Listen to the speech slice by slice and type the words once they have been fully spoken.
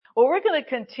Well, we're going to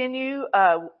continue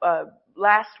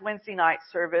last Wednesday night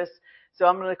service. So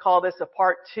I'm going to call this a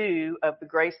part 2 of the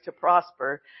Grace to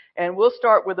Prosper. And we'll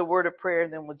start with a word of prayer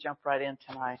and then we'll jump right in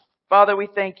tonight. Father, we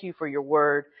thank you for your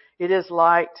word. It is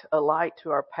light, a light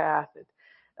to our path,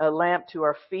 a lamp to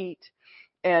our feet,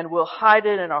 and we'll hide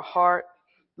it in our heart.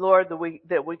 Lord,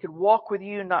 that we could walk with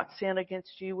you and not sin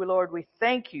against you. Lord, we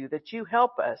thank you that you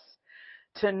help us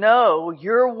to know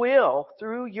your will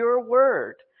through your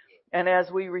word. And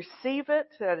as we receive it,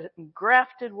 that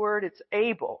engrafted word, it's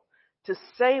able to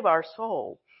save our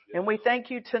soul. And we thank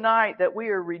you tonight that we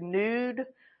are renewed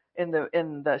in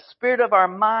the spirit of our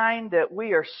mind, that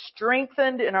we are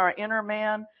strengthened in our inner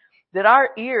man, that our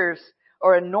ears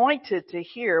are anointed to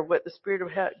hear what the Spirit of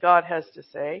God has to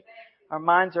say. Our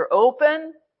minds are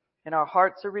open and our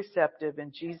hearts are receptive.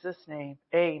 In Jesus' name,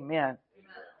 amen.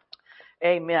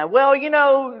 Amen. Well, you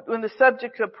know, when the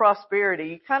subject of prosperity,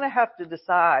 you kind of have to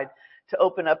decide to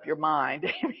open up your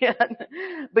mind.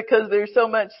 Amen. Because there's so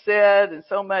much said and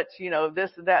so much, you know, this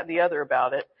and that and the other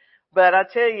about it. But I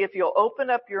tell you, if you'll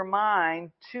open up your mind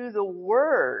to the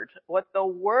Word, what the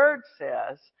Word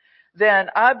says, then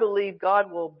I believe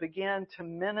God will begin to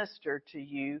minister to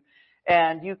you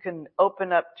and you can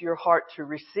open up your heart to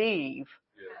receive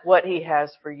what He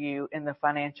has for you in the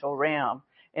financial realm.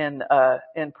 In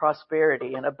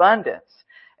prosperity and abundance.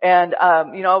 And,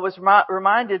 you know, I was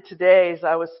reminded today as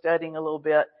I was studying a little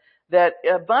bit that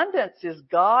abundance is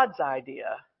God's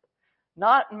idea,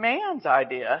 not man's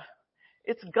idea.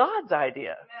 It's God's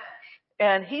idea.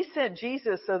 And He sent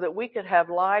Jesus so that we could have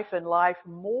life and life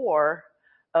more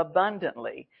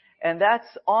abundantly. And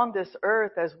that's on this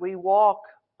earth as we walk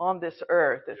on this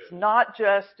earth. It's not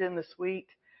just in the sweet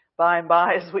by and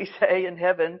by, as we say, in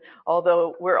heaven,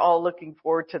 although we're all looking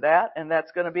forward to that, and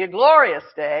that's going to be a glorious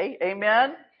day.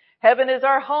 Amen. Heaven is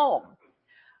our home.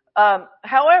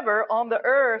 However, on the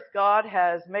earth, God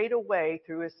has made a way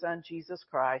through His Son, Jesus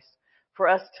Christ, for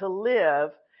us to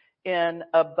live in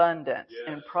abundance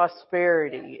and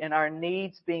prosperity and our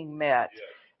needs being met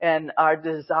and our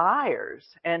desires,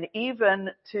 and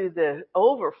even to the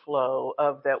overflow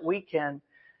of that we can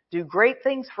do great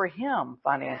things for Him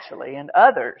financially and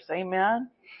others. Amen.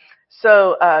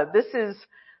 So, this is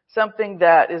something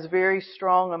that is very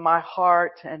strong in my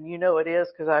heart, and you know it is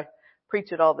because I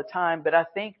preach it all the time. But I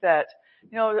think that,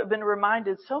 you know, I've been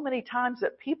reminded so many times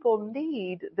that people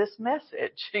need this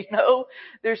message. You know,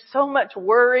 there's so much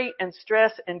worry and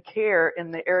stress and care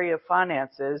in the area of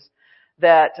finances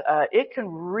that, it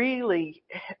can really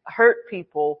hurt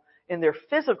people in their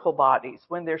physical bodies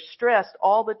when they're stressed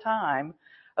all the time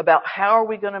about how are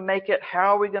we going to make it?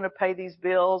 How are we going to pay these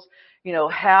bills? You know,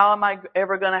 how am I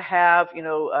ever going to have, you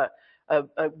know,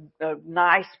 a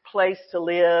nice place to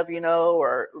live, you know,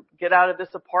 or get out of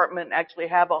this apartment and actually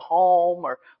have a home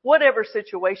or whatever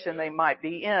situation they might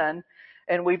be in.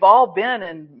 And we've all been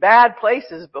in bad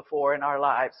places before in our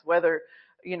lives, whether,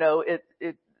 you know,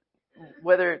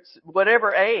 whether it's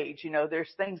whatever age, you know,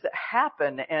 there's things that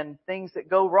happen and things that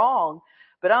go wrong.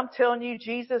 But I'm telling you,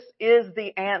 Jesus is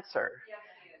the answer.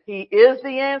 He is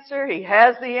the answer. He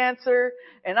has the answer.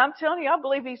 And I'm telling you, I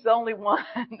believe He's the only one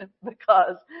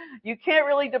because you can't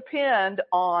really depend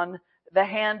on the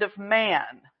hand of man.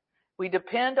 We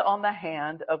depend on the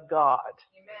hand of God.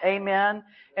 Amen.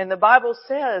 And the Bible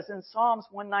says in Psalms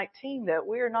 119 that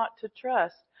we are not to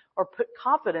trust or put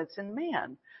confidence in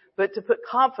man, but to put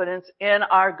confidence in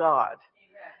our God.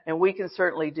 And we can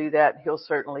certainly do that. He'll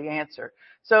certainly answer.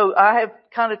 So I have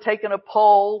kind of taken a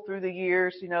poll through the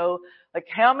years, you know, like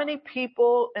how many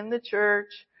people in the church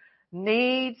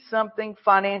need something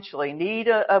financially, need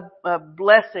a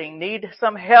blessing, need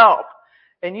some help.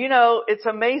 And you know, it's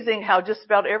amazing how just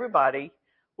about everybody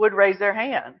would raise their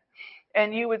hand.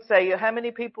 And you would say, how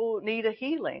many people need a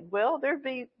healing? Well, there'd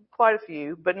be quite a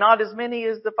few, but not as many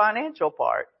as the financial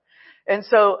part. And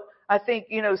so I think,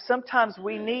 you know, sometimes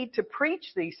we need to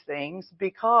preach these things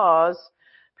because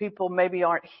people maybe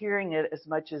aren't hearing it as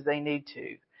much as they need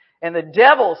to. And the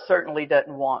devil certainly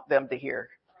doesn't want them to hear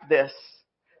this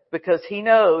because he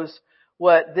knows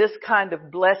what this kind of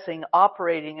blessing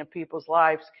operating in people's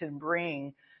lives can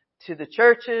bring to the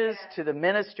churches, to the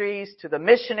ministries, to the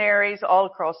missionaries all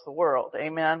across the world.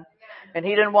 Amen. And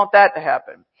he didn't want that to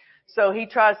happen. So he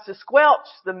tries to squelch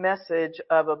the message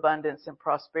of abundance and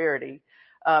prosperity.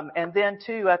 And then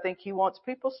too, I think he wants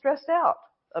people stressed out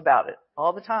about it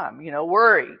all the time, you know,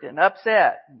 worried and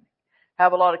upset, and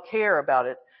have a lot of care about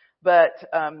it. But,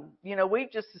 you know,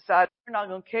 we've just decided we're not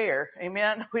going to care.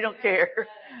 Amen. We don't care.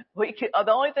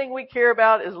 The only thing we care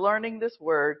about is learning this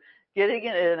word, getting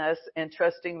it in us and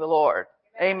trusting the Lord.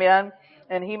 Amen.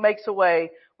 And He makes a way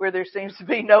where there seems to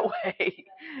be no way.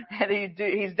 And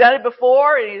he's done it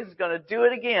before and he's going to do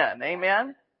it again.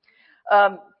 Amen.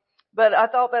 But I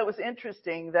thought that was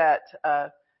interesting that,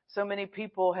 so many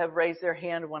people have raised their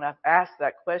hand when I've asked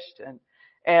that question.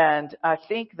 And I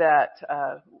think that,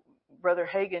 Brother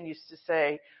Hagin used to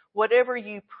say, whatever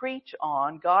you preach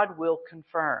on, God will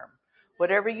confirm.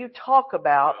 Whatever you talk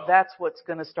about, that's what's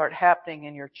going to start happening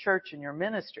in your church and your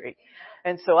ministry.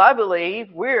 And so I believe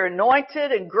we're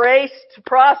anointed and graced to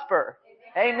prosper.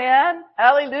 Amen.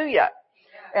 Hallelujah.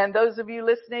 And those of you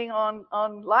listening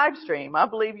on live stream, I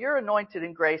believe you're anointed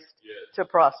and graced to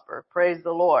prosper. Praise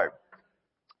the Lord.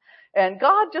 And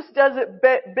God just does it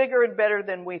bigger and better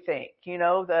than we think. You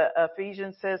know, the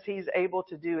Ephesians says He's able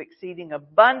to do exceeding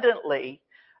abundantly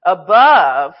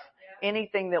above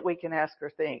anything that we can ask or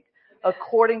think,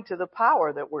 according to the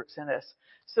power that works in us.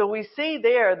 So we see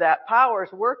there that power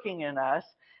is working in us,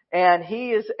 and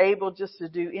He is able just to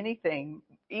do anything,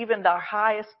 even our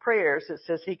highest prayers. It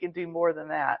says He can do more than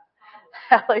that.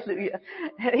 Hallelujah.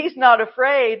 And He's not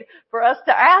afraid for us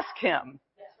to ask Him.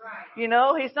 You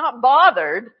know, He's not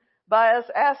bothered by us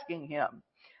asking Him.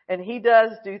 And He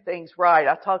does do things right.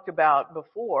 I talked about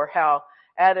before how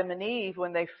Adam and Eve,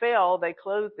 when they fell, they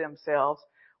clothed themselves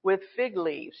with fig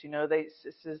leaves. You know, they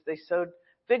sewed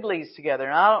fig leaves together.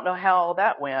 And I don't know how all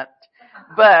that went,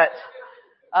 but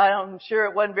I'm sure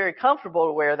it wasn't very comfortable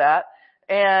to wear that.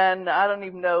 And I don't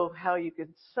even know how you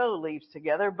could sew leaves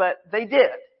together, but they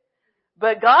did.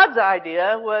 But God's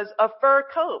idea was a fur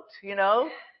coat, you know,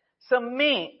 some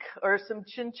mink or some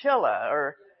chinchilla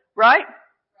or, right?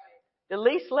 At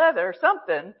least leather or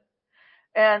something.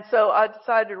 And so I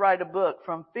decided to write a book,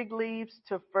 From Fig Leaves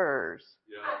to Furs.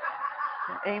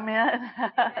 Yeah. Amen.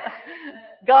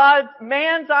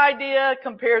 Man's idea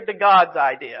compared to God's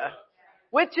idea.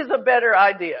 Which is a better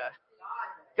idea?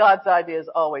 God's idea is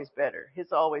always better.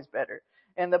 It's always better.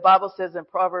 And the Bible says in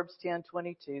Proverbs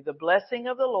 10:22, the blessing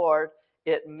of the Lord,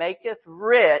 it maketh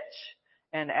rich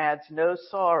and adds no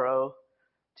sorrow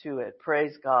to it.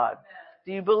 Praise God.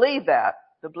 Do you believe that?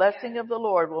 The blessing of the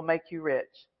Lord will make you rich.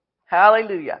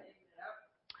 Hallelujah.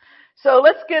 So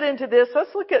let's get into this.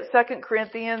 Let's look at 2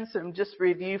 Corinthians and just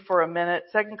review for a minute.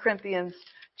 2 Corinthians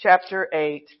chapter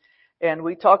 8. And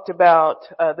we talked about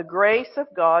the grace of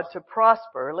God to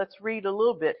prosper. Let's read a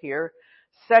little bit here.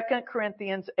 2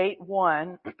 Corinthians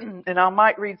 8:1. And I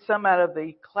might read some out of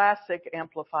the Classic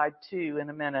Amplified too in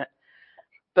a minute.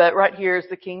 But right here is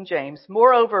the King James.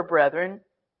 Moreover, brethren,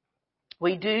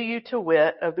 we do you to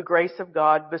wit of the grace of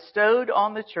God bestowed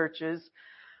on the churches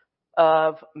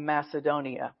of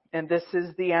Macedonia. And this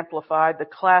is the Amplified, the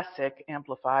Classic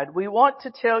Amplified. We want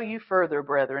to tell you further,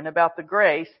 brethren, about the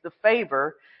grace, the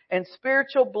favor, and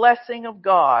spiritual blessing of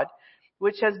God,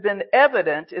 which has been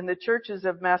evident in the churches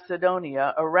of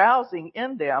Macedonia, arousing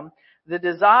in them the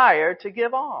desire to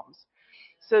give alms.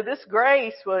 So this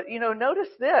grace was, notice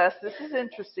this. This is an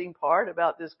interesting part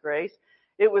about this grace.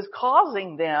 It was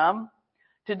causing them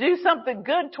to do something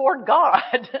good toward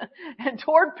God and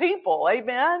toward people.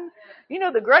 Amen.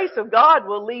 The grace of God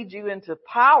will lead you into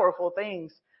powerful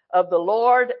things of the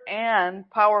Lord and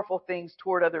powerful things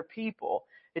toward other people.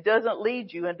 It doesn't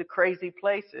lead you into crazy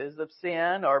places of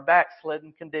sin or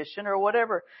backslidden condition or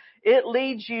whatever. It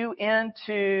leads you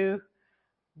into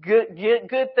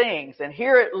good things. And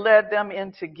here it led them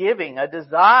into giving, a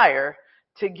desire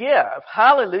to give.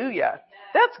 Hallelujah.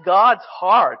 That's God's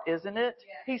heart, isn't it?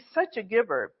 He's such a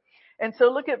giver. And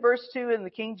so look at verse 2 in the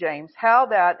King James. How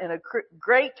that in a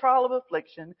great trial of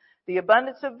affliction, the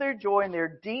abundance of their joy and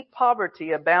their deep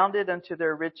poverty abounded unto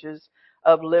their riches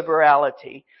of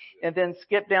liberality. And then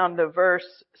skip down to verse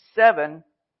 7.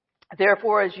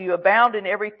 Therefore, as you abound in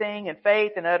everything, in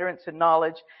faith and utterance and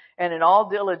knowledge, and in all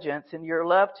diligence in your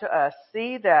love to us,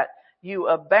 see that you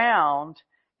abound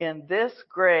in this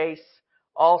grace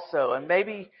also. And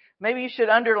maybe you should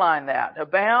underline that.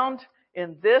 Abound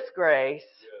in this grace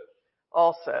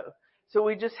also. So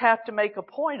we just have to make a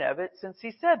point of it since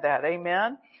he said that.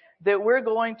 Amen. That we're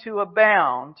going to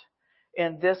abound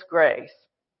in this grace.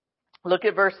 Look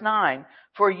at verse 9.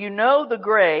 For you know the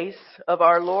grace of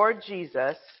our Lord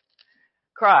Jesus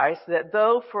Christ, that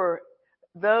though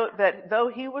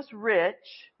he was rich,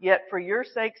 yet for your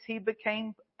sakes he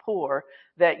became poor,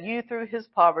 that you through his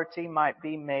poverty might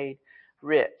be made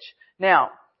rich.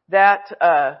 Now, that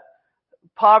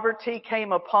poverty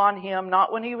came upon him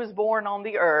not when he was born on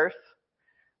the earth,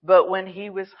 but when he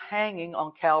was hanging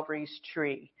on Calvary's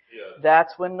tree. Yeah.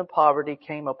 That's when the poverty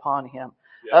came upon him.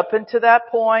 Yeah. Up until that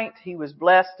point, he was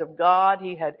blessed of God.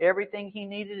 He had everything he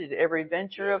needed at every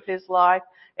venture of his life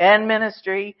and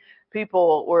ministry.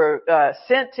 People were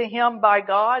sent to him by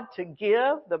God to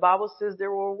give. The Bible says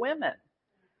there were women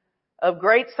of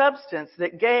great substance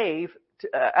that gave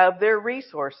of their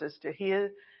resources to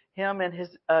him and his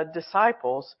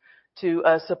disciples to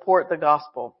support the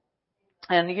gospel.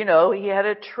 And he had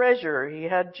a treasurer. He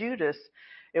had Judas.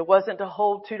 It wasn't to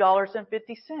hold $2.50.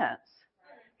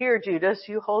 Here, Judas,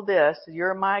 you hold this.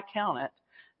 You're my accountant.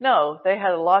 No, they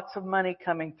had lots of money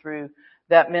coming through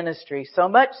that ministry, so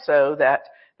much so that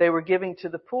they were giving to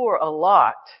the poor a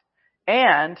lot.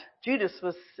 And Judas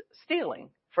was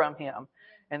stealing from him.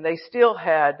 And they still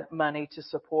had money to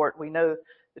support. We know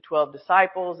the 12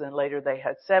 disciples, and later they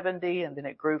had 70, and then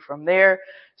it grew from there.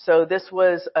 So this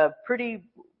was a pretty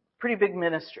big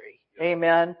ministry.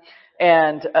 Amen.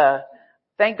 And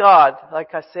thank God,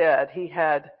 like I said, he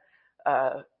had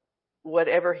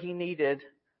whatever he needed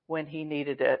when he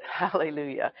needed it.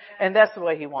 Hallelujah. And that's the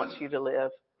way he wants you to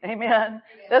live. Amen.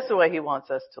 That's the way he wants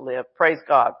us to live. Praise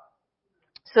God.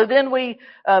 So then we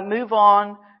move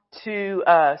on to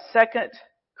 2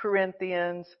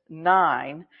 Corinthians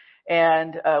 9,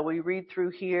 and we read through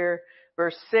here.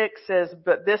 Verse 6 says,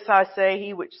 "But this I say,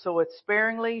 he which soweth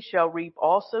sparingly shall reap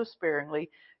also sparingly.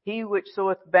 He which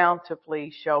soweth bountifully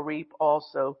shall reap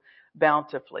also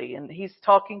bountifully." And he's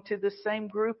talking to the same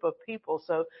group of people,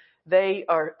 so they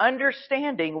are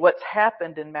understanding what's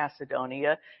happened in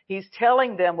Macedonia. He's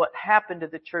telling them what happened to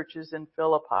the churches in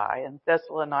Philippi and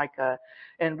Thessalonica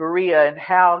and Berea, and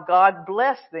how God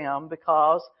blessed them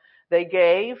because they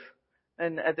gave.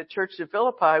 And at the church of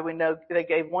Philippi, we know they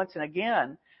gave once and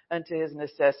again unto his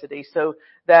necessity. So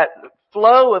that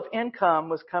flow of income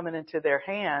was coming into their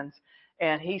hands.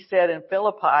 And he said in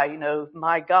Philippi,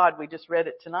 my God, we just read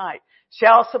it tonight,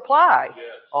 shall supply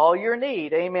all your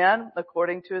need. Amen.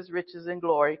 According to his riches and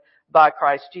glory by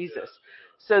Christ Jesus.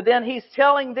 So then he's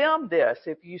telling them this: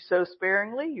 if you sow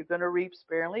sparingly, you're going to reap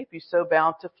sparingly. If you sow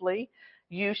bountifully,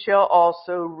 you shall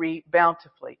also reap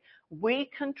bountifully. We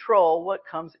control what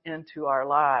comes into our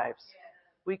lives.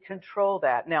 We control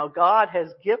that. Now, God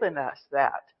has given us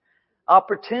that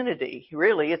opportunity.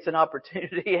 Really, it's an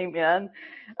opportunity. Amen.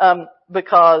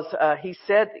 Because he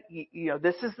said,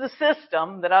 this is the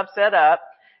system that I've set up.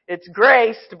 It's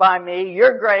graced by me.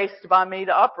 You're graced by me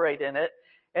to operate in it.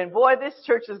 And boy, this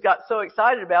church has got so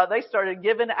excited about it, they started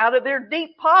giving out of their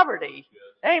deep poverty.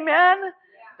 Amen.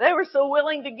 They were so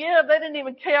willing to give, they didn't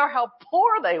even care how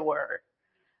poor they were,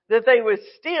 that they would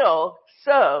still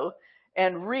sow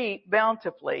and reap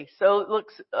bountifully. So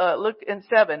look in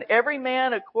 7. Every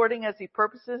man according as he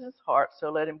purposes his heart,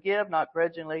 so let him give, not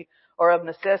grudgingly or of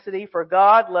necessity, for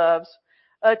God loves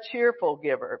a cheerful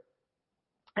giver.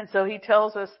 And so he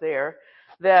tells us there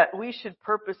that we should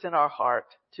purpose in our heart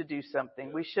to do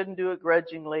something. We shouldn't do it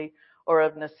grudgingly or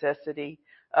of necessity.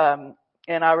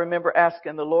 And I remember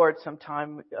asking the Lord some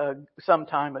time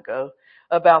ago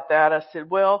about that. I said,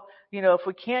 well, if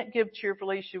we can't give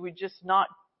cheerfully, should we just not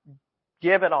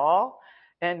give it all?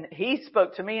 And he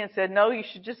spoke to me and said, no, you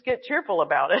should just get cheerful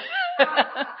about it.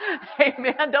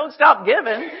 Amen. Don't stop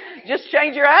giving. Just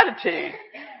change your attitude.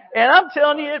 And I'm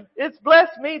telling you, it's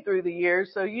blessed me through the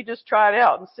years, so you just try it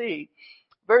out and see.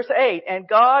 Verse 8, "And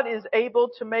God is able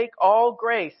to make all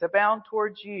grace abound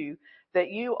towards you, that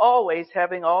you always,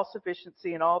 having all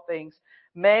sufficiency in all things,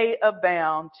 may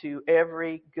abound to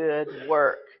every good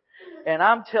work." And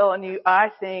I'm telling you, I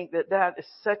think that is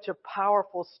such a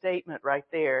powerful statement right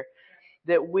there,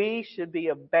 that we should be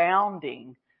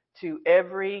abounding to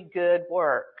every good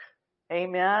work.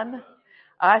 Amen.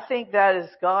 I think that is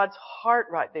God's heart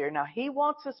right there. Now, he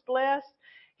wants us blessed.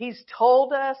 He's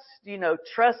told us,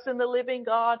 trust in the living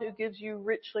God who gives you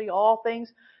richly all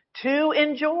things to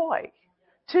enjoy.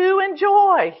 To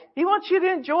enjoy. He wants you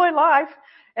to enjoy life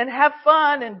and have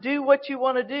fun and do what you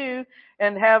want to do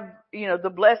and have,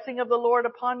 the blessing of the Lord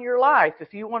upon your life.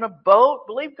 If you want a boat,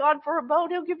 believe God for a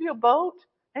boat. He'll give you a boat.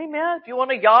 Amen. If you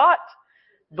want a yacht,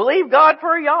 believe God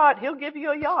for a yacht. He'll give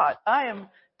you a yacht. I am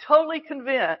totally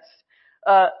convinced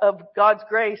of God's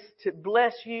grace to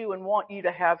bless you and want you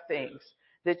to have things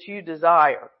that you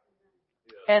desire.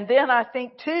 And then I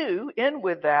think too, in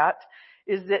with that,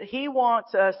 is that he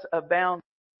wants us abound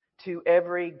to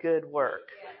every good work.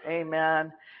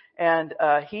 Amen. And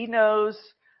he knows,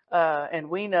 and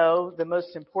we know, the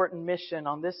most important mission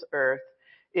on this earth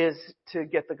is to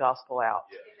get the gospel out.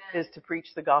 Is to preach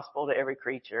the gospel to every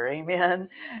creature. Amen.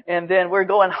 And then we're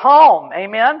going home.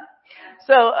 Amen.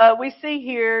 So we see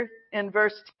here in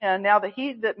verse 10, "Now the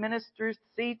he that ministers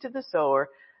seed to the sower,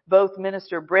 both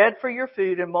minister bread for your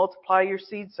food and multiply your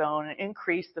seed sown and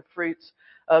increase the fruits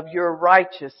of your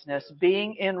righteousness,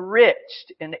 being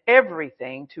enriched in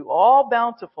everything to all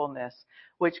bountifulness,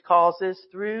 which causes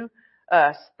through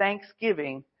us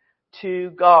thanksgiving to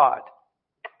God."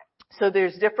 So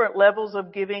there's different levels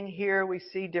of giving here. We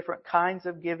see different kinds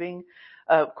of giving.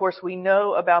 Of course, we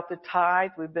know about the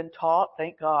tithe. We've been taught,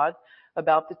 thank God,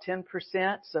 about the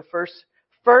 10%. So first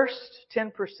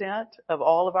 10% of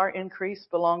all of our increase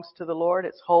belongs to the Lord.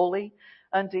 It's holy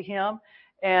unto Him.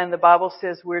 And the Bible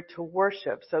says we're to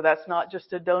worship. So that's not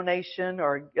just a donation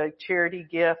or a charity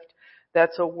gift.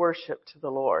 That's a worship to the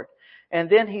Lord. And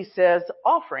then He says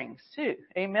offerings too.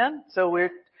 Amen. So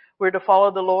we're to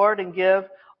follow the Lord and give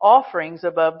offerings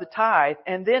above the tithe.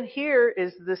 And then here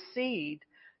is the seed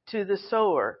to the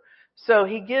sower. So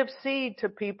He gives seed to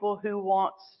people who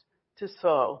wants to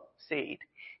sow seed.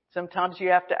 Sometimes you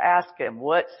have to ask Him,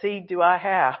 what seed do I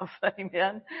have?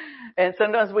 Amen. And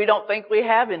sometimes we don't think we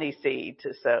have any seed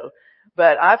to sow.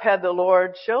 But I've had the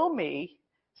Lord show me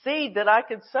seed that I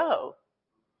could sow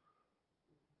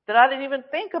that I didn't even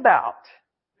think about.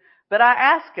 But I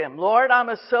ask Him, Lord, I'm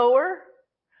a sower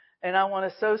and I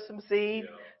want to sow some seed.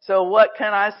 So what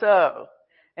can I sow?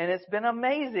 And it's been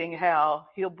amazing how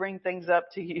He'll bring things up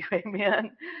to you.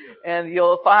 Amen. And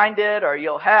you'll find it or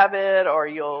you'll have it or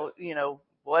you'll,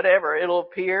 whatever, it'll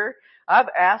appear. I've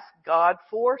asked God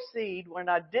for seed when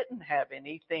I didn't have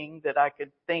anything that I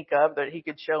could think of that He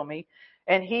could show me.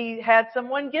 And He had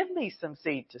someone give me some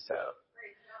seed to sow.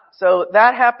 So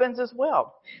that happens as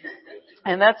well.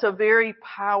 And that's a very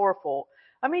powerful,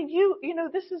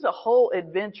 this is a whole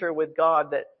adventure with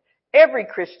God that every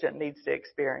Christian needs to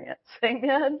experience.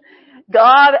 Amen.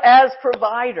 God as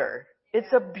provider.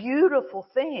 It's a beautiful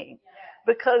thing.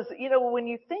 Because, when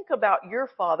you think about your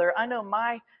father, I know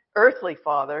my earthly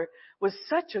father was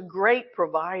such a great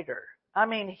provider.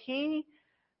 He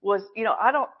was,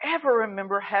 I don't ever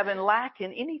remember having lack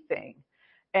in anything.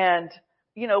 And,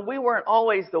 we weren't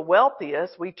always the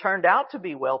wealthiest. We turned out to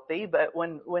be wealthy, but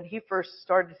when he first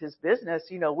started his business,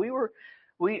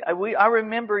 I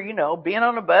remember, being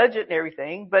on a budget and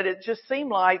everything, but it just seemed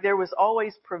like there was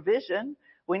always provision.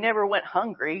 We never went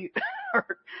hungry or,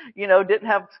 didn't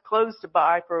have clothes to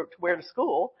buy to wear to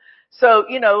school. So,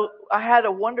 I had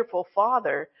a wonderful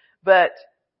father, but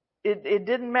it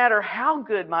didn't matter how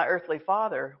good my earthly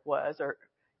father was or,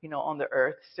 on the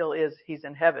earth, still is, He's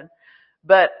in heaven.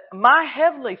 But my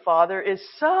heavenly Father is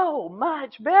so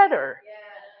much better.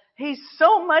 He's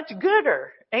so much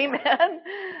gooder, amen,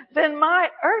 than my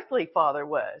earthly father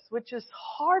was, which is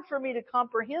hard for me to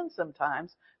comprehend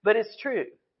sometimes, but it's true.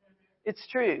 It's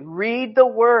true. Read the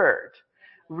Word.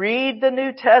 Read the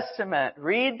New Testament.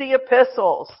 Read the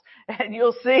epistles, and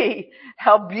you'll see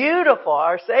how beautiful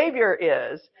our Savior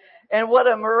is and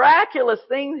what a miraculous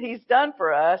thing He's done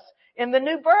for us in the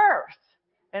new birth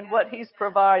and what He's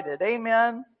provided.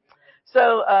 Amen.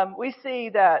 So we see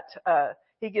that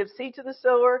He gives seed to the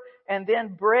sower and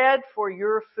then bread for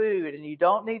your food. And you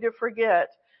don't need to forget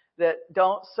that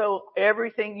don't sow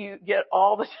everything you get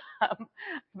all the time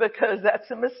because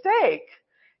that's a mistake.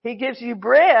 He gives you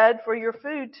bread for your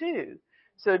food too.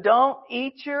 So don't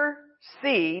eat your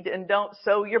seed and don't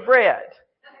sow your bread.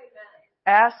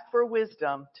 Ask for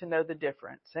wisdom to know the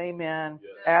difference. Amen.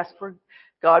 Ask for,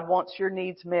 God wants your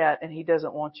needs met and He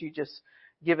doesn't want you just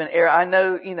giving air. I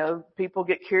know, people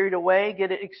get carried away,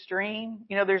 get it extreme.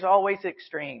 There's always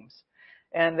extremes.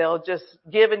 And they'll just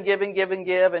give and give and give and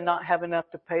give and not have enough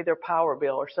to pay their power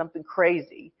bill or something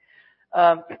crazy.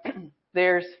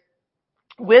 There's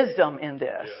wisdom in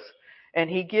this. And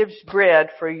He gives bread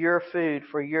for your food,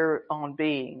 for your own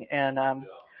being. And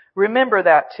remember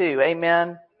that too.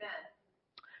 Amen.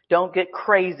 Don't get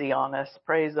crazy on us.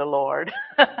 Praise the Lord.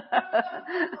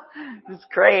 It's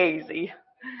crazy.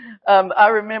 I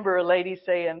remember a lady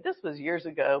saying, this was years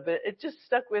ago, but it just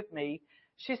stuck with me.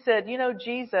 She said,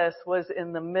 Jesus was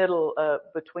in the middle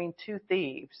between two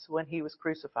thieves when He was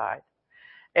crucified.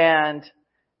 And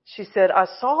she said, I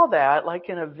saw that like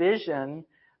in a vision.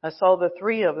 I saw the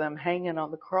three of them hanging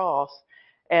on the cross.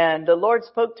 And the Lord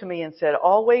spoke to me and said,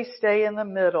 always stay in the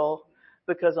middle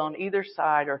because on either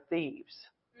side are thieves.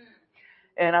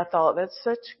 And I thought, that's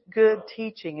such good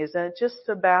teaching. Isn't it just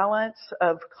a balance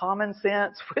of common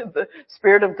sense with the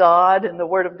Spirit of God and the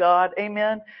Word of God?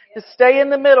 Amen. Just stay in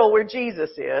the middle where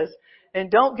Jesus is and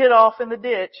don't get off in the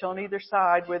ditch on either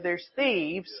side where there's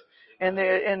thieves and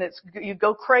you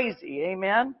go crazy.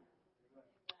 Amen.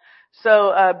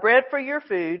 So, bread for your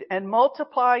food and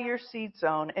multiply your seed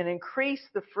sown and increase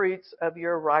the fruits of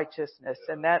your righteousness.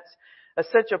 And that's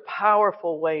such a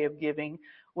powerful way of giving.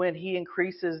 When He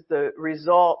increases the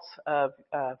results of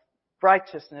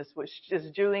righteousness, which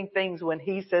is doing things when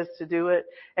He says to do it.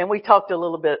 And we talked a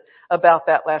little bit about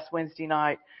that last Wednesday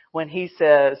night when He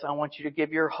says, I want you to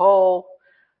give your whole,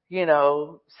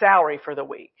 salary for the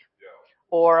week.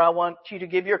 Or I want you to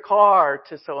give your car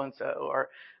to so-and-so. Or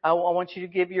I want you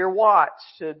to give your watch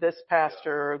to this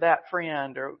pastor or that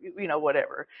friend or,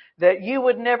 whatever. That you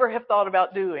would never have thought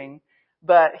about doing,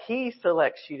 but he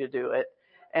selects you to do it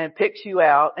and picks you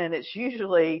out. And it's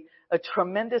usually a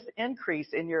tremendous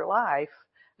increase in your life.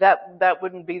 That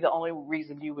wouldn't be the only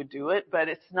reason you would do it, but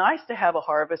it's nice to have a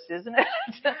harvest, isn't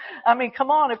it? I mean, come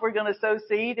on, if we're going to sow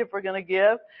seed, if we're going to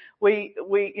give,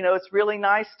 it's really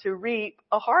nice to reap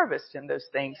a harvest in those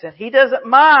things. And he doesn't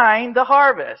mind the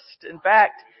harvest. In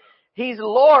fact, he's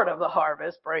Lord of the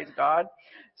harvest, praise God.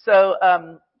 So,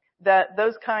 that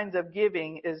those kinds of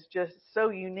giving is just so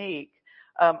unique.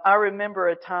 I remember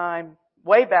a time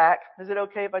way back. Is it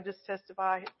okay if I just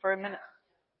testify for a minute?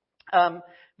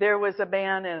 There was a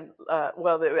man there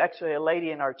was actually a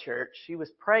lady in our church. She was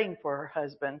praying for her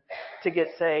husband to get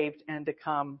saved and to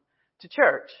come to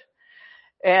church.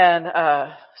 And,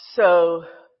 so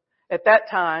at that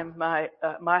time,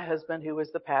 my husband, who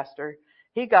was the pastor,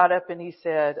 he got up and he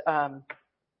said,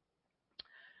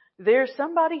 there's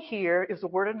somebody here, it was a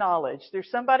word of knowledge.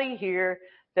 There's somebody here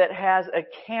that has a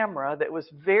camera that was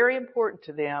very important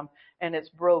to them and it's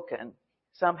broken.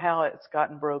 Somehow it's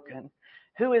gotten broken.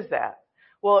 Who is that?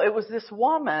 Well, it was this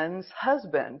woman's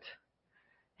husband.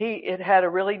 It had a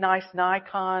really nice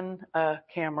Nikon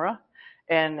camera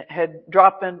and had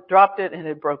dropped it and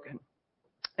had broken.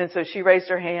 And so she raised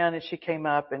her hand and she came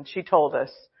up and she told us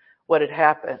what had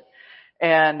happened.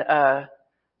 And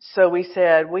so we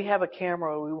said, we have a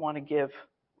camera we want to give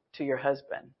to your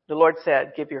husband. The Lord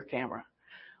said, give your camera.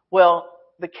 Well,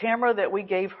 the camera that we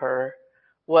gave her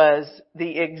was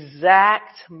the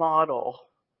exact model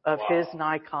of his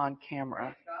Nikon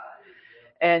camera.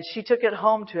 And she took it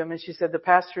home to him and she said, the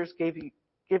pastors give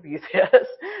you this.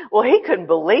 Well, he couldn't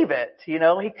believe it. He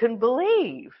couldn't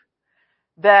believe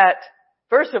that,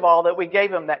 first of all, that we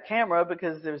gave him that camera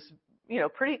because it was,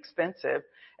 pretty expensive.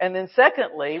 And then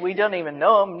secondly, we don't even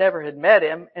know him, never had met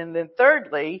him. And then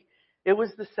thirdly, it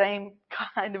was the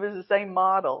same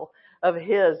model of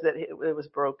his that it was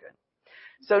broken.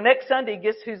 So next Sunday,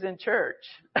 guess who's in church?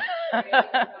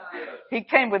 He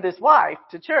came with his wife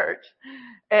to church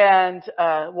and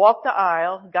walked the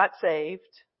aisle, got saved,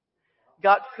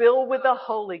 got filled with the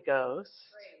Holy Ghost.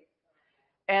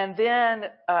 And then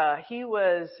he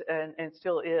was and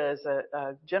still is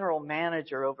a general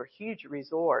manager over a huge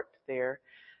resort there,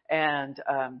 and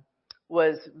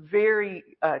was very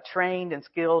trained and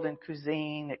skilled in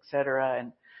cuisine, etc.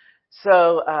 And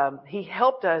so he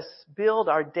helped us build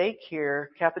our daycare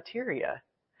cafeteria,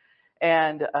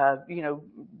 and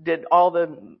did all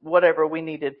the whatever we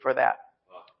needed for that.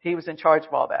 He was in charge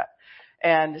of all that.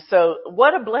 And so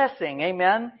what a blessing,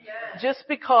 amen? Yes. Just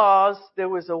because there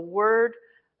was a word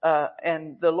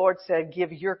and the Lord said,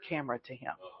 give your camera to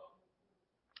him.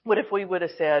 What if we would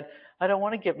have said, I don't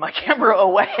want to give my camera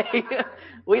away.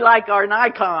 We like our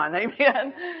Nikon,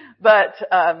 amen? But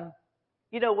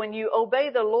when you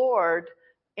obey the Lord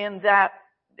in that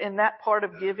part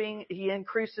of giving, he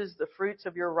increases the fruits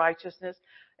of your righteousness.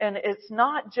 And it's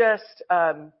not just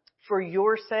for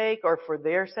your sake or for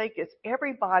their sake. It's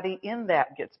everybody in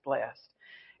that gets blessed.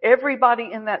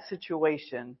 Everybody in that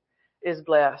situation is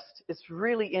blessed. It's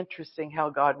really interesting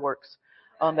how God works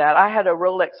on that. I had a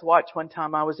Rolex watch one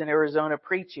time. I was in Arizona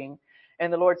preaching,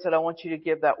 and the Lord said, I want you to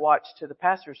give that watch to the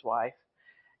pastor's wife.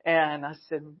 And I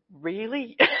said,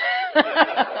 really? It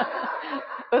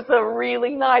was a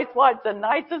really nice watch, the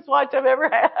nicest watch I've ever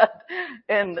had.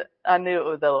 And I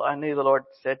knew the Lord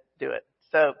said, do it.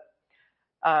 So,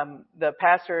 the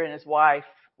pastor and his wife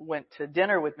went to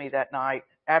dinner with me that night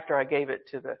after I gave it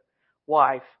to the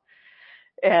wife.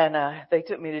 And, they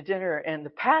took me to dinner, and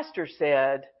the pastor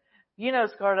said,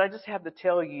 Scarlett, I just have to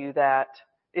tell you that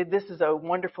this is a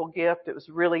wonderful gift. It was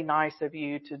really nice of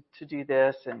you to do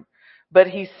this. But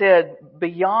he said,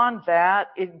 beyond that,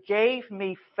 it gave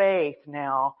me faith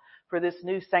now for this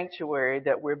new sanctuary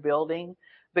that we're building,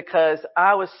 because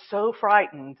I was so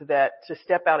frightened that to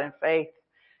step out in faith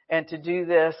and to do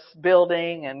this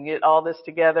building and get all this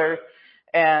together,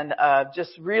 and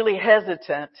just really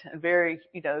hesitant and very,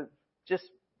 just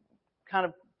kind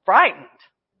of frightened.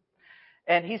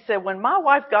 And he said, when my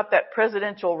wife got that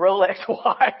presidential Rolex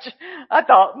watch, I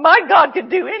thought, my God could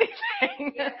do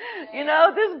anything.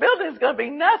 This building's going to be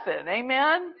nothing.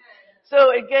 Amen.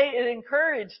 So it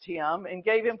encouraged him and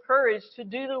gave him courage to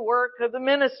do the work of the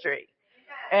ministry,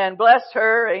 and blessed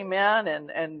her. Amen.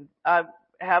 And I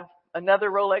have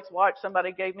another Rolex watch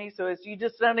somebody gave me. So you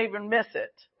just don't even miss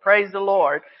it. Praise the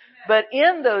Lord. But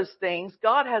in those things,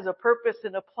 God has a purpose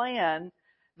and a plan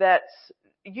that's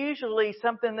usually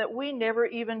something that we never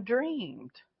even dreamed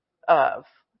of,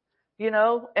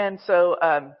 and so,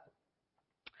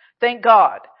 Thank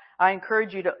God. I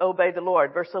encourage you to obey the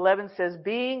Lord. Verse 11 says,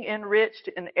 being enriched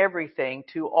in everything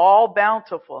to all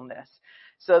bountifulness.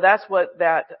 So that's what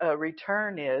that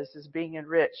return is being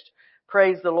enriched.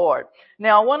 Praise the Lord.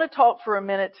 Now I want to talk for a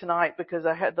minute tonight because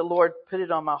I had the Lord put it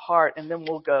on my heart, and then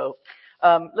we'll go.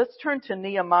 Let's turn to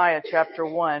Nehemiah chapter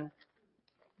 1,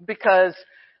 because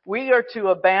we are to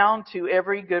abound to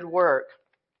every good work.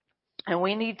 And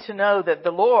we need to know that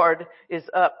the Lord is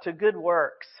up to good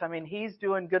works. I mean, He's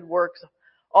doing good works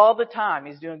all the time.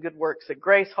 He's doing good works at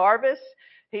Grace Harvest.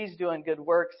 He's doing good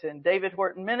works in David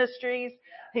Horton Ministries.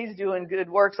 He's doing good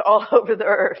works all over the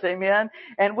earth. Amen.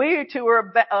 And we are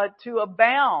to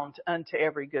abound unto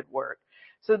every good work.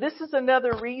 So this is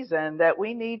another reason that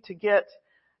we need to get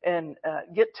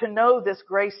to know this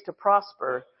grace to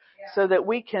prosper, so that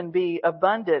we can be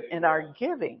abundant in our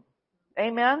giving.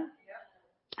 Amen.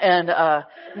 And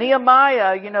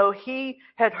Nehemiah, he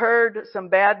had heard some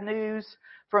bad news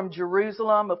from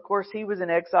Jerusalem. Of course, he was in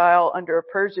exile under a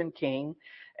Persian king,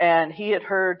 and he had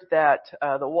heard that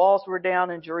the walls were down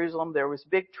in Jerusalem. There was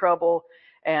big trouble,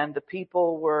 and the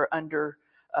people were under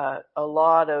a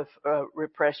lot of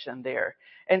repression there.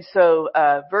 And so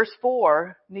verse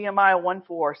 4, Nehemiah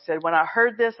 1:4 said, when I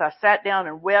heard this, I sat down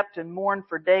and wept and mourned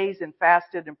for days and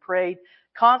fasted and prayed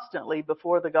constantly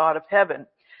before the God of heaven.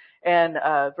 And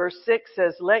verse 6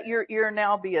 says, let your ear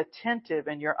now be attentive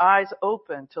and your eyes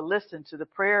open to listen to the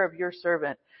prayer of your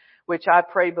servant, which I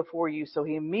pray before you. So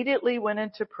he immediately went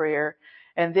into prayer,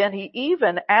 and then he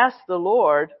even asked the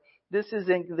Lord. This is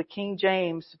in the King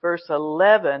James, verse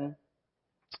 11.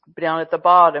 Down at the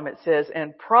bottom it says,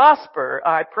 and prosper,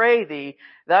 I pray thee,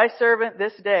 thy servant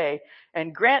this day,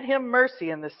 and grant him mercy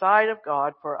in the sight of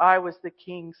God, for I was the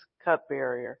king's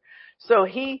cupbearer. So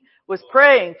he was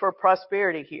praying for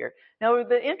prosperity here. Now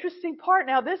the interesting part,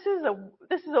 this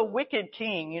is a wicked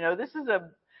king. This is a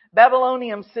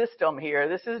Babylonian system here.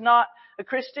 This is not a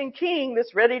Christian king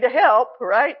that's ready to help,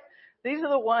 right? These are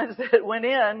the ones that went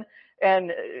in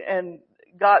and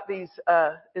got these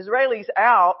Israelis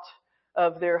out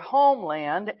of their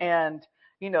homeland. And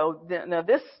now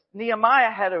this Nehemiah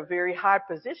had a very high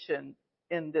position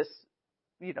in this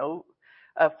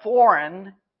a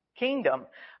foreign kingdom,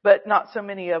 but not so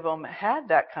many of them had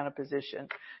that kind of position.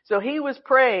 So he was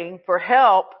praying for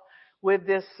help with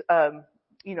this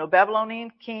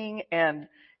Babylonian king. And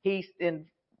he, in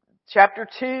chapter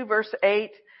 2 verse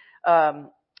 8,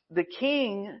 the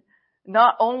king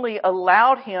not only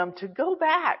allowed him to go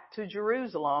back to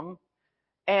Jerusalem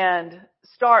and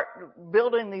start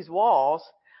building these walls,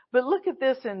 but look at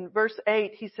this in verse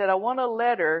 8. He said, I want a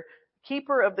letter,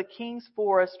 keeper of the king's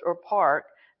forest or park,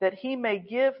 that he may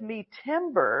give me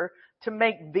timber to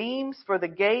make beams for the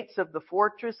gates of the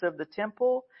fortress of the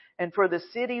temple, and for the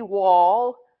city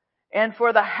wall, and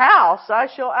for the house I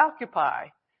shall occupy.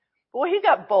 Boy, he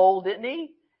got bold, didn't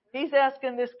he? He's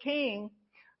asking this king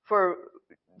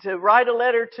to write a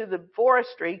letter to the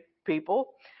forestry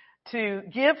people to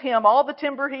give him all the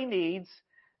timber he needs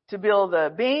to build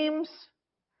the beams,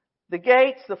 the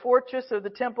gates, the fortress of the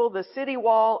temple, the city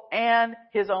wall, and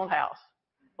his own house.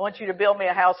 I want you to build me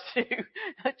a house too.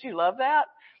 Don't you love that?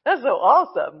 That's so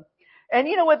awesome. And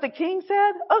you know what the king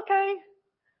said? Okay,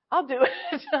 I'll do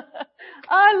it.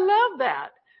 I love that.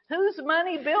 Whose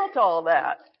money built all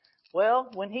that? Well,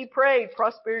 when he prayed,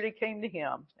 prosperity came to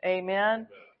him. Amen.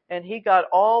 And he got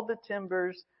all the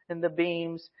timbers and the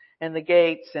beams and the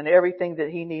gates and everything that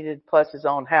he needed, plus his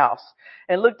own house.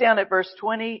 And look down at verse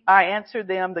 20. I answered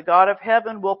them, the God of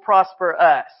heaven will prosper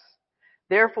us.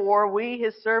 Therefore, we,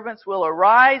 his servants, will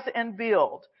arise and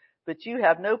build, but you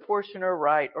have no portion or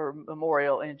right or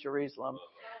memorial in Jerusalem.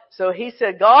 So he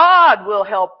said, God will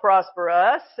help prosper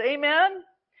us. Amen.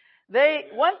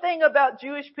 One thing about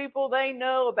Jewish people, they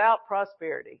know about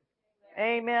prosperity.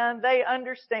 Amen. They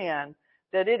understand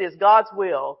that it is God's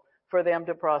will for them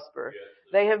to prosper.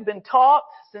 They have been taught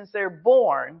since they're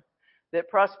born that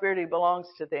prosperity belongs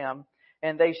to them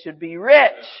and they should be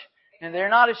rich. And they're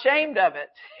not ashamed of it.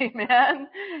 Amen.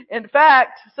 In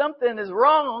fact, something is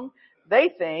wrong, they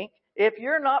think, if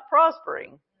you're not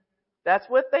prospering. That's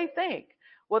what they think.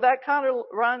 Well, that kind of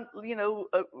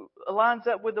lines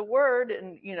up with the word,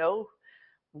 and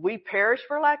we perish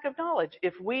for lack of knowledge.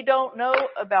 If we don't know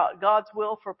about God's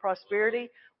will for prosperity,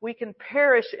 we can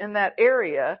perish in that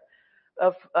area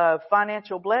of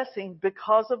financial blessing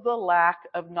because of the lack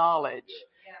of knowledge,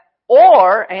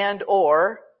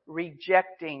 or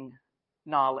rejecting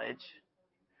knowledge.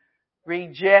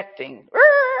 Rejecting.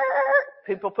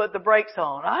 People put the brakes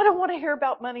on. I don't want to hear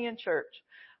about money in church.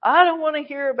 I don't want to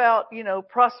hear about,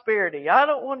 prosperity. I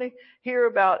don't want to hear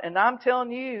about, and I'm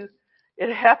telling you,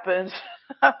 it happens.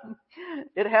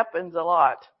 It happens a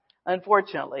lot.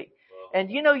 unfortunately.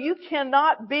 And you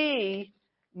cannot be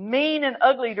mean and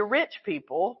ugly to rich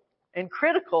people and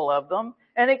critical of them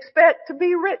and expect to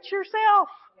be rich yourself.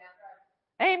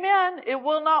 Amen. It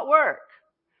will not work.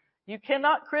 You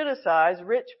cannot criticize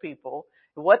rich people,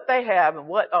 what they have and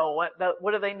what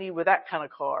do they need with that kind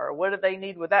of car, or what do they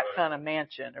need with that kind of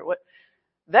mansion, or what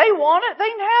they want it, they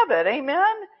can have it.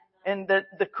 Amen. And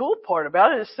the cool part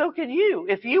about it is so can you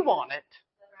if you want it.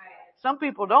 Some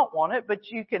people don't want it, but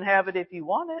you can have it if you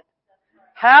want it.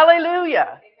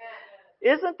 Hallelujah.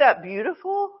 Isn't that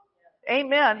beautiful?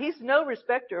 Amen. He's no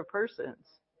respecter of persons.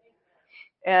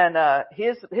 And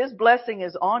his blessing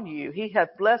is on you. He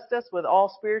hath blessed us with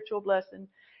all spiritual blessing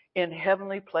in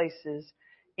heavenly places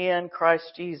in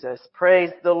Christ Jesus.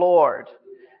 Praise the Lord.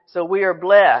 So we are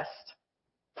blessed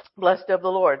of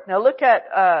the Lord. Now look at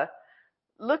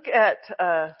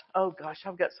oh gosh,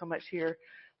 I've got so much here.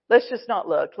 Let's just not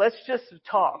look. Let's just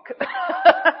talk.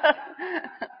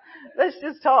 Let's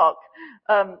just talk.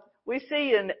 We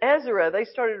see in Ezra, they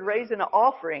started raising an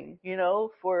offering,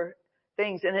 for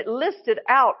things, and it listed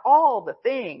out all the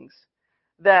things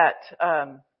that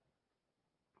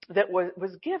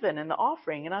was given in the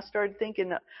offering. And I started thinking,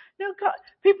 God,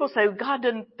 people say God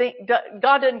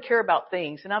doesn't care about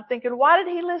things, and I'm thinking, why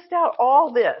did He list out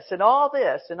all this and all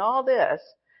this and all this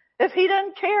if He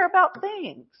doesn't care about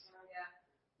things?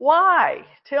 Why?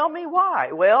 Tell me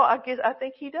why. Well, I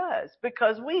think He does,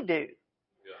 because we do.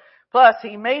 Plus,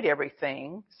 He made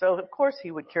everything, so of course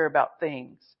He would care about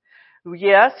things.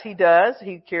 Yes, He does.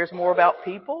 He cares more about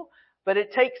people, but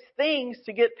it takes things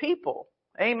to get people.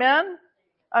 Amen?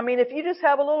 I mean, if you just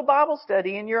have a little Bible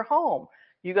study in your home,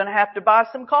 you're going to have to buy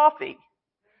some coffee.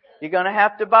 You're going to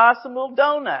have to buy some little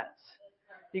donuts.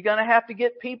 You're going to have to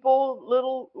get people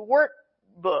little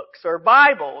workbooks or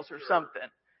Bibles or something.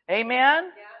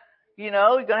 Amen? You're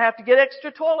going to have to get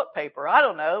extra toilet paper. I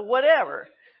don't know, whatever.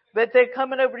 But they're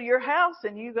coming over to your house,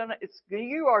 and you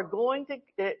are going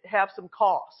to have some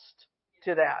cost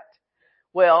to that.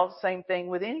 Well, same thing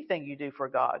with anything you do for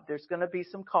God. There's going to be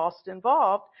some cost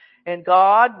involved, and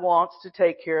God wants to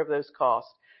take care of those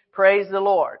costs. Praise the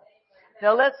Lord.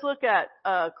 Now let's look at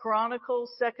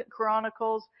Chronicles, 2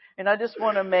 Chronicles, and I just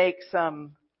want to make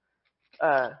some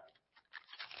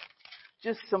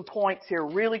just some points here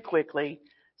really quickly.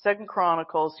 2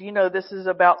 Chronicles, this is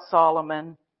about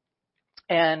Solomon.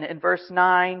 And in verse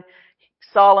 9,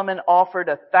 Solomon offered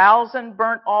 1,000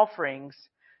 burnt offerings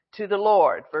to the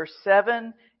Lord. Verse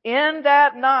 7, in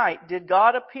that night did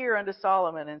God appear unto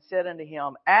Solomon and said unto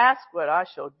him, ask what I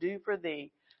shall do for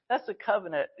thee. That's a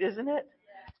covenant, isn't it?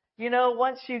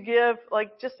 Once you give,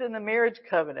 like just in the marriage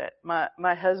covenant,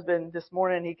 my husband this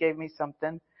morning, he gave me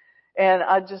something. And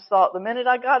I just thought, the minute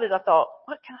I got it, I thought,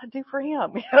 what can I do for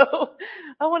him?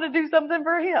 I want to do something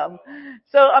for him.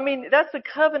 So, that's a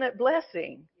covenant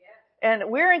blessing. And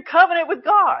we're in covenant with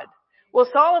God. Well,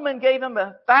 Solomon gave him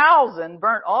 1,000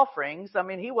 burnt offerings.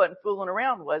 He wasn't fooling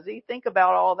around, was he? Think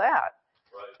about all that.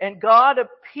 Right. And God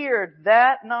appeared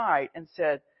that night and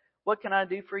said, what can I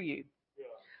do for you?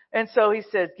 Yeah. And so he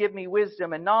said, give me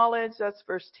wisdom and knowledge. That's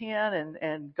verse 10.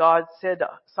 And God said to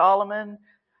Solomon,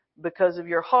 because of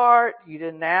your heart, you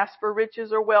didn't ask for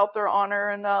riches or wealth or honor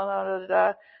and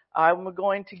I'm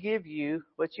going to give you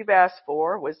what you've asked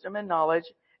for, wisdom and knowledge,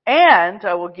 and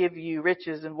I will give you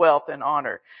riches and wealth and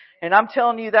honor. And I'm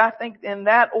telling you that I think in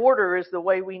that order is the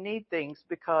way we need things,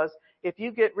 because if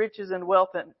you get riches and wealth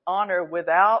and honor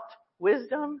without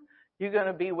wisdom, you're going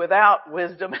to be without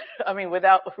wisdom.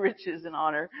 Without riches and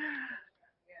honor.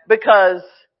 Because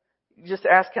just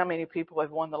ask how many people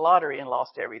have won the lottery and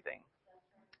lost everything.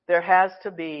 There has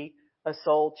to be a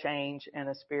soul change and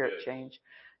a spirit change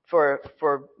for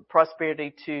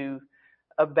prosperity to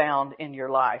abound in your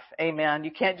life. Amen.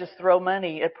 You can't just throw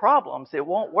money at problems. It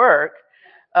won't work.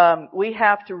 We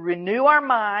have to renew our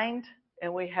mind,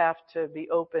 and we have to be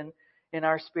open in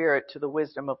our spirit to the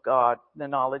wisdom of God, the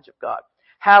knowledge of God.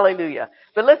 Hallelujah.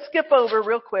 But let's skip over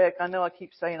real quick. I know I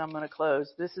keep saying I'm going to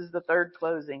close. This is the third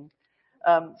closing.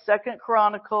 2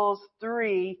 Chronicles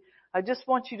 3. I just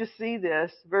want you to see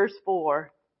this, verse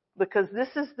 4, because this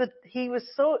is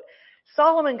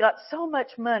Solomon got so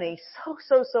much money,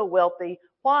 so wealthy.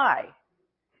 Why?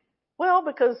 Well,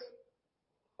 because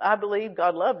I believe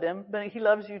God loved him, but He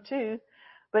loves you too.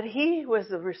 But he was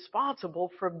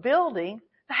responsible for building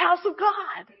the house of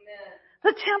God,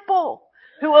 the temple,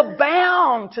 who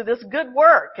abound to this good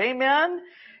work. Amen.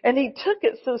 And he took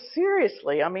it so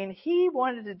seriously. He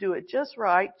wanted to do it just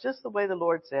right, just the way the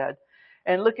Lord said.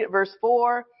 And look at verse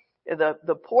 4.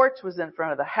 The porch was in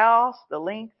front of the house. The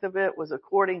length of it was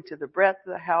according to the breadth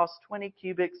of the house, 20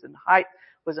 cubits, and height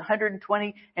was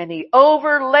 120. And he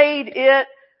overlaid it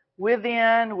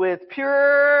within with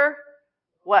pure,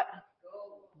 what?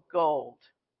 Gold.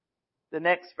 The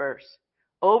next verse.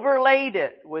 Overlaid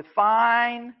it with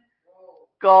fine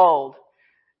gold.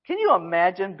 Can you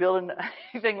imagine building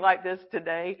anything like this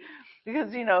today?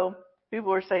 Because,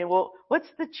 people are saying, well, what's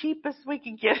the cheapest we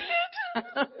can get it?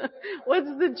 What's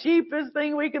the cheapest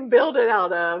thing we can build it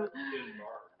out of?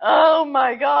 Oh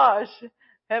my gosh.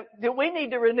 Do we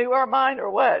need to renew our mind or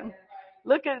what?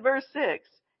 Look at verse 6.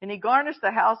 And he garnished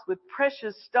the house with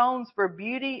precious stones for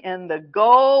beauty, and the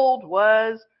gold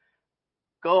was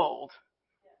gold.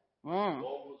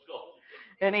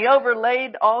 And he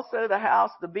overlaid also the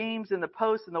house, the beams and the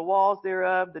posts and the walls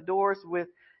thereof, the doors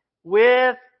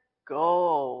with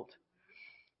gold.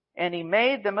 And he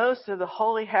made the most of the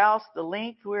holy house, the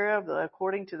length whereof,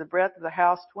 according to the breadth of the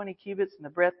house, 20 cubits, and the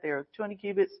breadth thereof 20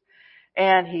 cubits.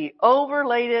 And he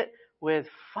overlaid it with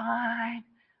fine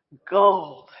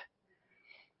gold.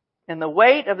 And the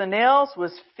weight of the nails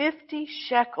was 50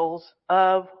 shekels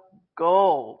of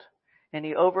gold. And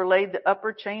he overlaid the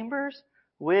upper chambers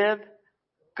with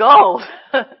gold.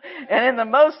 And in the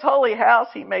most holy house,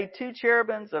 he made 2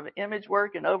 cherubims of image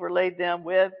work and overlaid them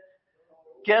with,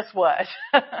 guess what?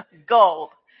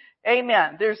 Gold.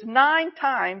 Amen. There's 9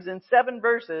 times in 7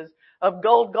 verses of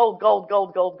gold, gold, gold,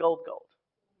 gold, gold, gold, gold.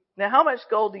 Now, how much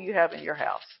gold do you have in your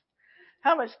house?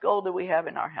 How much gold do we have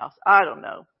in our house? I don't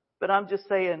know. But I'm just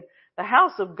saying, the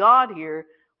house of God here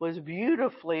was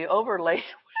beautifully overlaid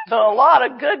with a lot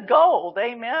of good gold.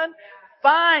 Amen.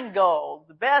 Fine gold,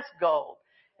 the best gold.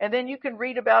 And then you can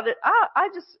read about it. I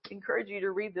just encourage you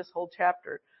to read this whole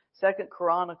chapter, 2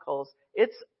 Chronicles.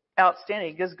 It's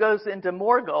outstanding because it goes into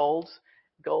more gold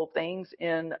things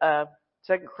in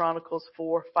 2 Chronicles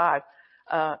 4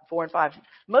 and 5.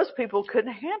 Most people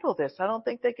couldn't handle this. I don't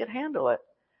think they could handle it.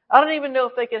 I don't even know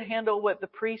if they could handle what the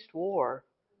priest wore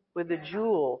with the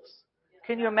jewels.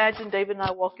 Can you imagine David and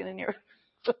I walking in here?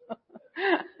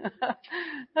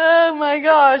 Oh my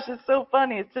gosh, it's so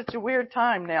funny. It's such a weird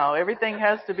time now. Everything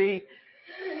has to be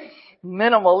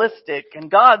minimalistic, and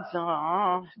God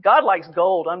likes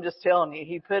gold. I'm just telling you.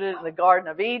 He put it in the Garden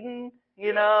of Eden.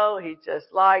 He just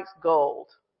likes gold.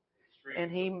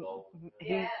 And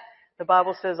the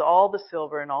Bible says all the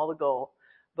silver and all the gold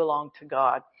belong to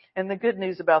God. And the good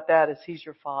news about that is He's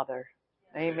your Father.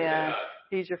 Amen.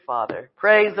 He's your Father.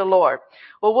 Praise the Lord.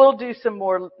 Well, we'll do some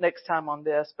more next time on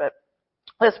this, but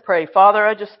let's pray. Father,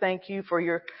 I just thank you for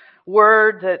your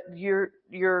word that you're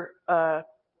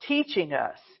teaching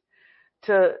us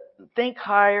to think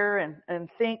higher and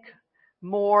think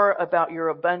more about your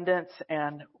abundance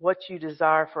and what you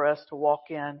desire for us to walk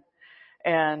in.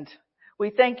 And we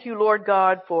thank you, Lord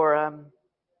God, for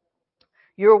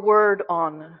your word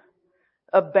on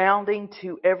abounding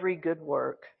to every good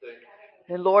work.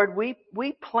 And Lord, we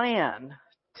plan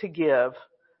to give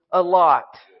a lot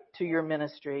to your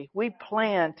ministry. We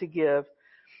plan to give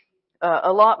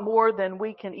a lot more than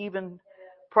we can even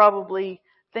probably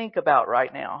think about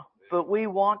right now. But we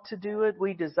want to do it.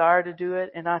 We desire to do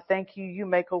it. And I thank you. You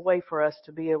make a way for us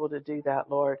to be able to do that,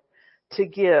 Lord. To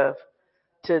give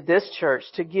to this church,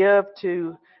 to give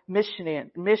to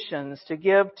missions, to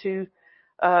give to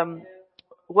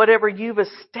whatever you've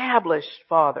established,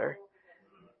 Father.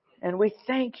 And we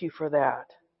thank you for that.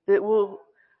 That will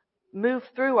move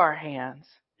through our hands.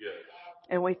 Yes.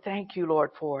 And we thank you,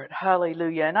 Lord, for it.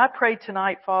 Hallelujah. And I pray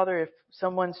tonight, Father, if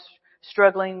someone's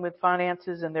struggling with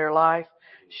finances in their life,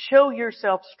 show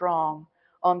yourself strong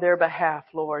on their behalf,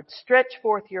 Lord. Stretch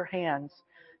forth your hands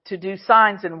to do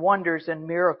signs and wonders and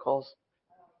miracles.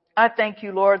 I thank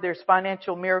you, Lord, there's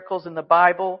financial miracles in the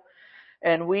Bible.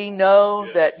 And we know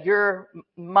that you're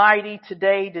mighty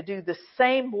today to do the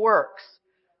same works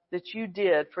that you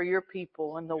did for your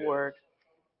people in the Word.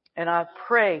 And I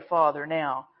pray, Father,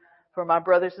 now for my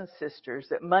brothers and sisters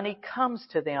that money comes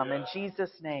to them in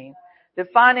Jesus' name.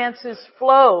 That finances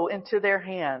flow into their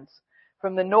hands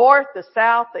from the north, the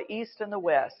south, the east, and the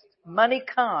west. Money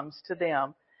comes to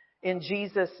them in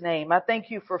Jesus' name. I thank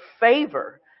you for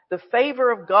favor, the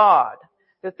favor of God,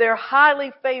 that they're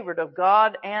highly favored of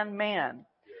God and man.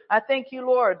 I thank you,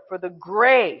 Lord, for the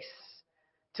grace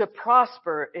to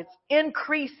prosper. It's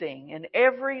increasing in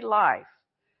every life.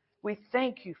 We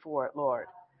thank you for it, Lord.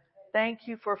 Thank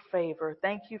you for favor.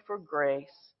 Thank you for grace.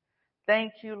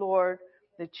 Thank you, Lord,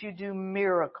 that you do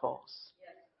miracles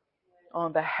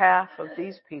on behalf of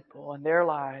these people and their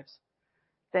lives.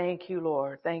 Thank you,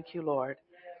 Lord. Thank you, Lord.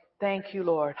 Thank you,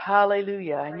 Lord.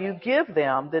 Hallelujah. And you give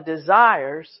them the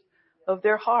desires of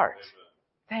their heart.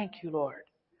 Thank you, Lord.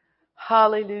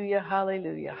 Hallelujah,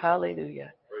 hallelujah,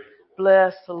 hallelujah.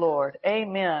 Bless the Lord.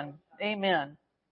 Amen. Amen.